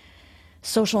the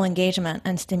social engagement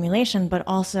and stimulation, but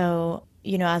also,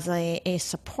 as a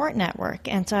support network.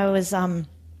 And so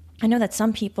I know that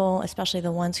some people, especially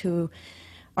the ones who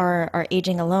are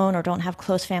aging alone or don't have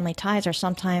close family ties, are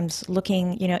sometimes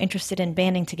looking, interested in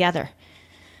banding together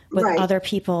with right. other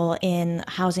people in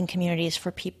housing communities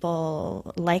for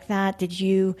people like that.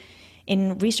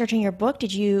 In researching your book,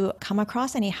 did you come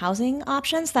across any housing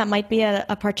options that might be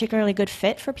a particularly good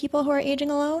fit for people who are aging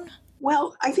alone?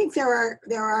 Well, I think there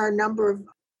are a number of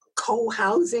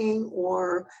co-housing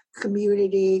or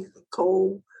community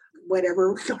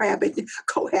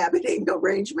cohabiting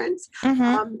arrangements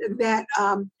that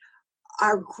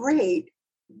are great,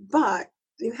 but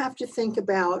you have to think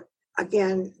about,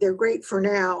 again, they're great for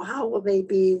now. How will they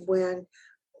be when?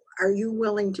 Are you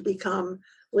willing to become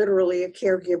literally a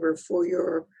caregiver for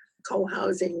your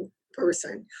co-housing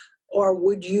person? Or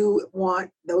would you want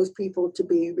those people to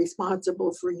be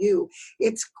responsible for you?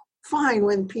 It's fine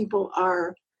when people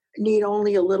need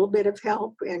only a little bit of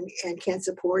help and can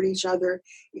support each other.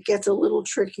 It gets a little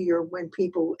trickier when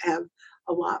people have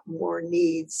a lot more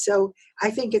needs. So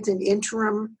I think it's an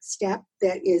interim step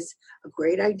that is a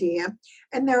great idea.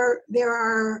 And there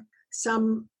are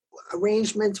some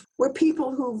arrangements where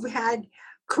people who've had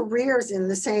careers in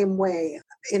the same way,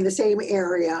 in the same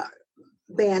area,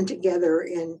 band together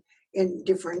in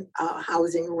different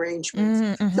housing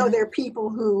arrangements. Mm-hmm. So there are people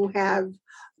who have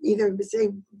either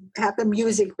have a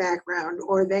music background,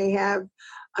 or they have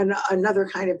another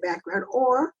kind of background,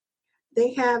 or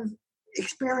they have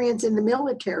experience in the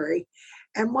military.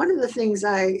 And one of the things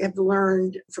I have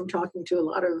learned from talking to a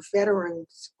lot of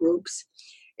veterans groups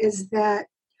is that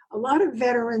a lot of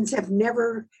veterans have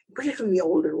never, particularly the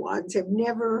older ones, have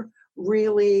never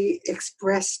really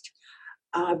expressed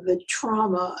the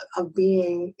trauma of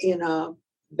being in a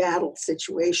battle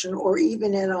situation, or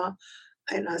even in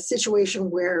a situation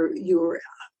where you're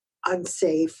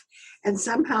unsafe. And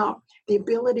somehow the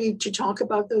ability to talk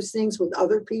about those things with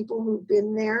other people who've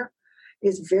been there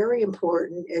is very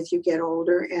important as you get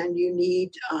older, and you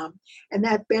need, and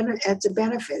that's a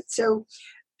benefit. So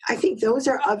I think those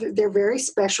are they're very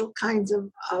special kinds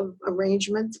of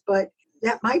arrangements, but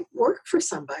that might work for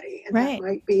somebody, and right. that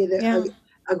might be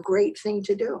a great thing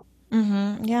to do.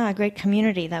 Mm-hmm. Yeah, a great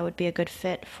community that would be a good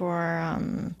fit for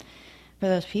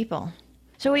those people.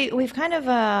 So we've kind of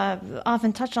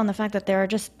often touched on the fact that there are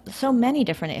just so many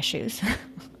different issues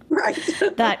right.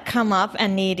 that come up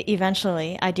and need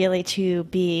eventually, ideally, to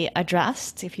be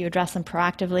addressed. If you address them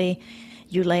proactively,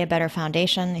 you lay a better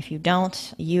foundation. If you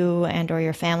don't, you and or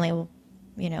your family will,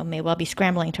 may well be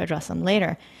scrambling to address them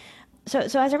later. So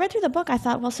as I read through the book, I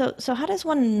thought, well, so how does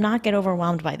one not get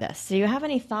overwhelmed by this? Do you have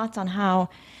any thoughts on how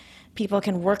people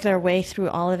can work their way through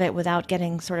all of it without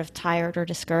getting sort of tired or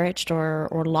discouraged or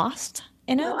lost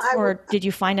in it? Or did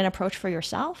you find an approach for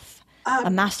yourself? A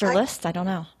master list? I don't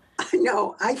know.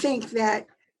 No, I think that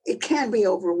it can be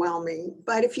overwhelming,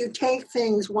 but if you take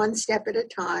things one step at a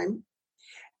time,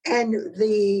 and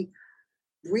the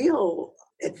real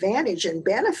advantage and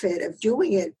benefit of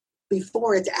doing it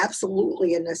before it's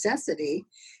absolutely a necessity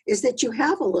is that you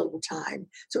have a little time.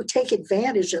 So take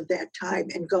advantage of that time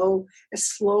and go as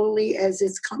slowly as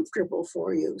it's comfortable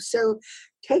for you. So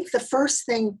take the first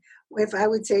thing. If I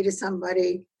would say to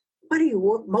somebody, what are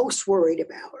you most worried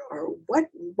about? Or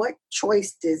what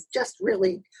choice is just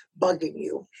really bugging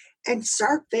you? And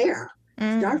start there.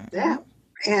 Start that.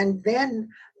 And then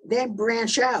then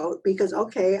branch out because,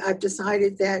 okay, I've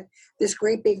decided that this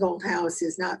great big old house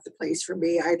is not the place for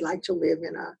me. I'd like to live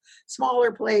in a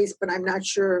smaller place, but I'm not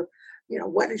sure,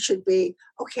 what it should be.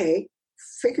 Okay,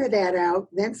 figure that out,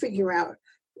 then figure out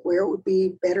where it would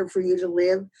be better for you to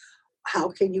live. How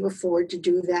can you afford to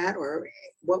do that? Or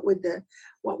what would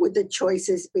the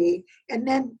choices be? And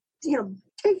then,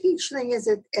 take each thing as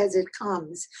it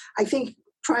comes. I think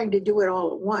trying to do it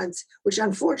all at once, which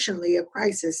unfortunately a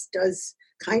crisis does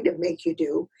kind of make you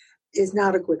do, is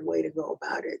not a good way to go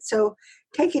about it. So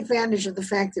take advantage of the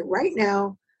fact that right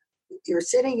now you're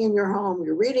sitting in your home,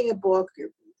 you're reading a book, the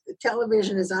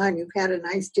television is on, you've had a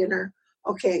nice dinner.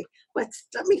 Okay, let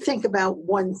me think about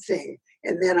one thing,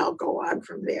 and then I'll go on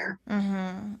from there.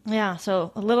 Mm-hmm. Yeah,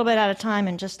 so a little bit at a time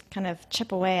and just kind of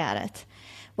chip away at it.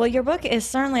 Well, your book is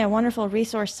certainly a wonderful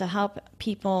resource to help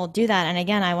people do that. And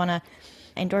again, I want to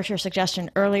endorse your suggestion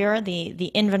earlier,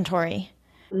 the inventory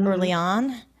early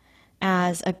on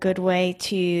as a good way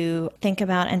to think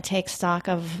about and take stock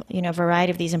of, a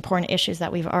variety of these important issues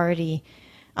that we've already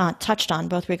touched on,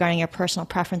 both regarding your personal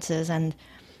preferences and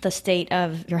the state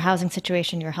of your housing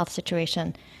situation, your health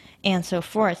situation, and so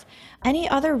forth. Any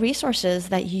other resources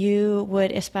that you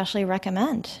would especially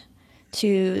recommend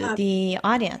to the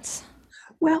audience?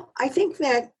 Well, I think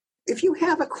that if you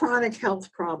have a chronic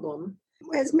health problem,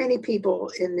 as many people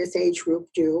in this age group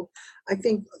do, I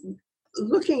think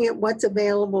looking at what's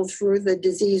available through the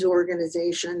disease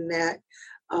organization that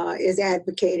is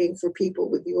advocating for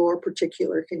people with your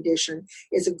particular condition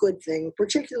is a good thing,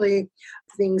 particularly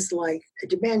things like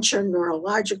dementia,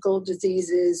 neurological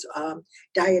diseases,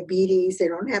 diabetes. They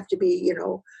don't have to be,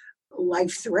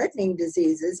 life-threatening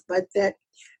diseases, but that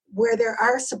where there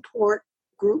are support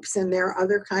groups and there are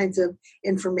other kinds of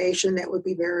information that would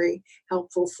be very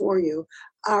helpful for you.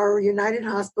 Our United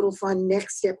Hospital Fund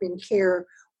Next Step in Care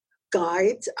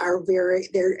guides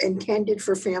they're intended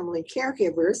for family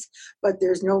caregivers, but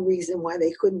there's no reason why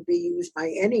they couldn't be used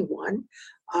by anyone.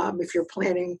 If you're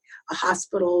planning a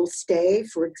hospital stay,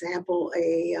 for example,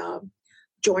 a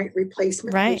joint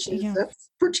replacement, which is a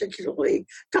particularly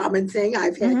common thing.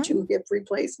 I've had 2 hip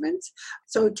replacements.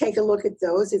 So take a look at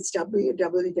those. It's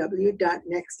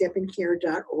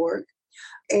www.nextstepincare.org.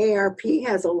 AARP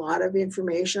has a lot of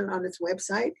information on its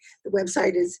website. The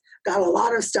website has got a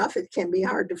lot of stuff. It can be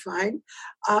hard to find.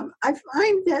 I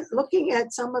find that looking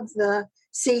at some of the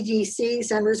CDC,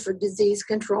 Centers for Disease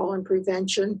Control and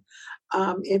Prevention,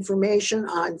 information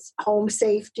on home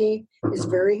safety is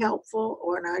very helpful,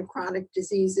 or on chronic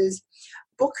diseases.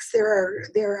 Books, there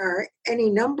are any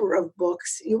number of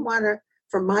books. You want to,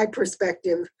 from my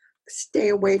perspective, stay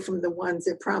away from the ones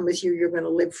that promise you're going to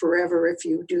live forever if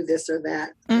you do this or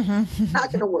that.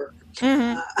 Not going to work.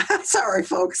 Sorry,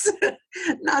 folks.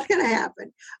 Not going to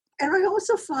happen. And I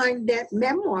also find that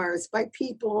memoirs by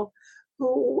people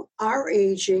who are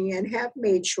aging and have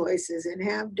made choices and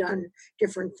have done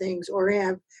different things, or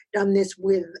have done this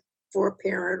for a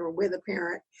parent or with a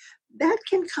parent, that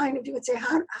can kind of do it. Say,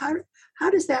 how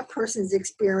does that person's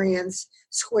experience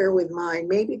square with mine?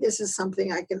 Maybe this is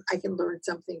something I can learn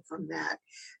something from that.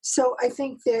 So I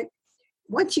think that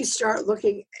once you start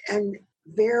looking, and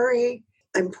very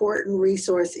important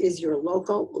resource is your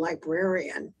local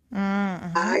librarian.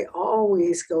 I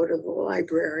always go to the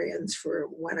librarians for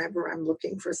whenever I'm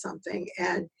looking for something,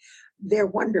 and they're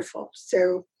wonderful.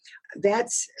 So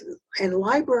and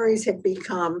libraries have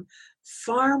become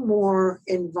far more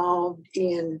involved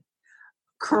in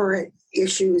current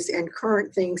issues and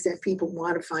current things that people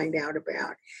want to find out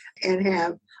about, and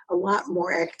have a lot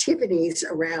more activities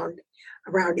around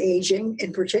aging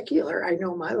in particular. I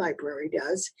know my library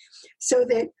does. So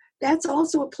that's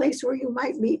also a place where you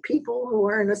might meet people who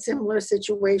are in a similar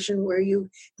situation, where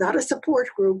not a support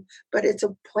group, but it's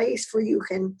a place where you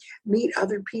can meet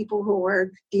other people who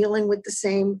are dealing with the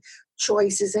same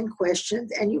choices and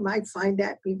questions, and you might find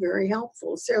that be very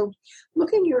helpful. So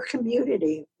look in your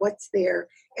community, what's there,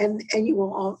 and you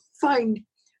will all find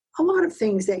a lot of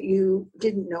things that you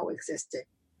didn't know existed.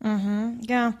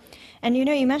 Yeah. And you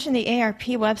mentioned the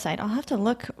AARP website. I'll have to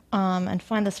look and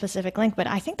find the specific link, but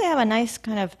I think they have a nice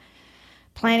kind of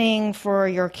planning for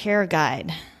your care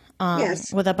guide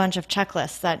Yes. with a bunch of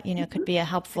checklists that, could be a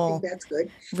helpful that's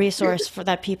good. resource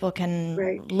that people can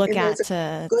look at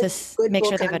to make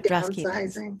sure they've addressed key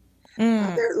things.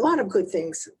 There are a lot of good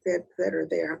things that are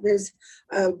there. There's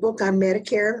a book on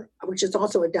Medicare, which is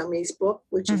also a dummies book,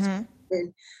 which has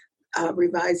been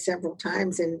revised several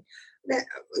times. And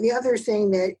the other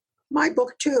thing that my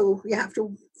book too, you have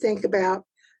to think about,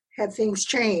 have things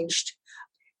changed?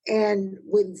 And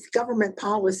with government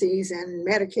policies and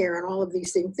Medicare and all of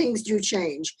these things do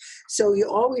change. So you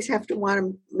always have to want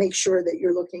to make sure that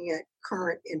you're looking at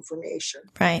current information.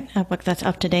 Right. A book that's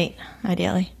up to date,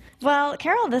 ideally. Well,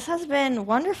 Carol, this has been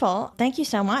wonderful. Thank you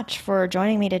so much for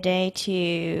joining me today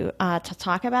to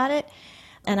talk about it.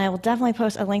 And I will definitely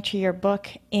post a link to your book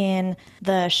in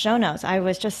the show notes. I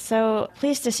was just so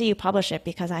pleased to see you publish it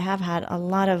because I have had a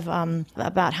lot of,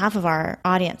 about half of our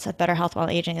audience at Better Health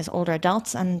While Aging is older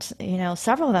adults. And,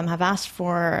 several of them have asked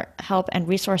for help and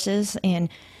resources in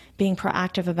being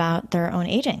proactive about their own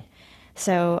aging.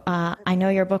 So I know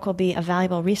your book will be a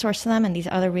valuable resource to them and these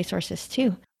other resources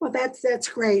too. Well, that's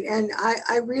great. And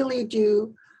I really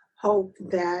do hope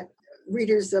that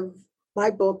readers of my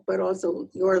book, but also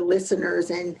your listeners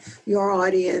and your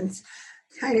audience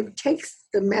kind of takes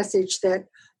the message that,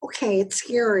 okay, it's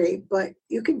scary, but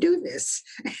you can do this.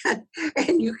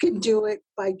 And you can do it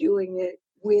by doing it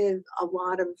with a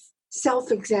lot of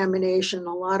self-examination,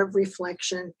 a lot of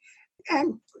reflection,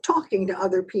 and talking to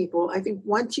other people. I think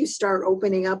once you start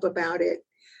opening up about it,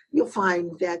 you'll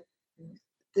find that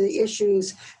the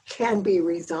issues can be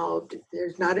resolved.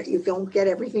 You don't get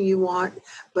everything you want,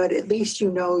 but at least you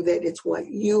know that it's what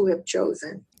you have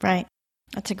chosen. Right.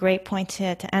 That's a great point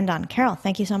to end on. Carol,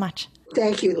 thank you so much.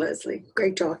 Thank you, Leslie.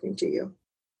 Great talking to you.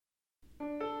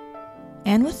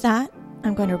 And with that,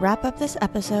 I'm going to wrap up this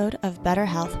episode of Better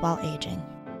Health While Aging.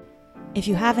 If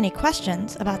you have any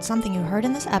questions about something you heard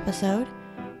in this episode,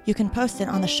 you can post it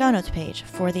on the show notes page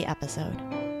for the episode.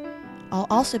 I'll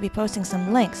also be posting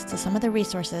some links to some of the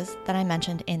resources that I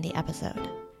mentioned in the episode.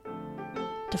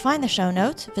 To find the show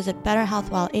notes, visit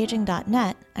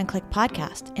betterhealthwhileaging.net and click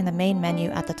podcast in the main menu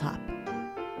at the top.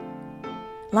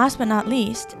 Last but not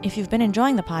least, if you've been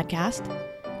enjoying the podcast,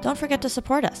 don't forget to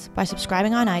support us by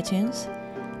subscribing on iTunes,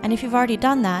 and if you've already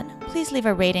done that, please leave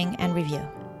a rating and review.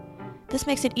 This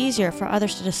makes it easier for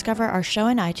others to discover our show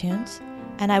in iTunes,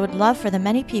 and I would love for the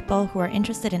many people who are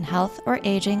interested in health or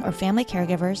aging or family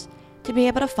caregivers to be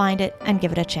able to find it and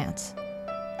give it a chance.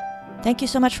 Thank you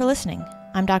so much for listening.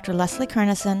 I'm Dr. Leslie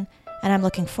Kernison, and I'm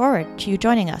looking forward to you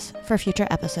joining us for future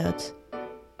episodes.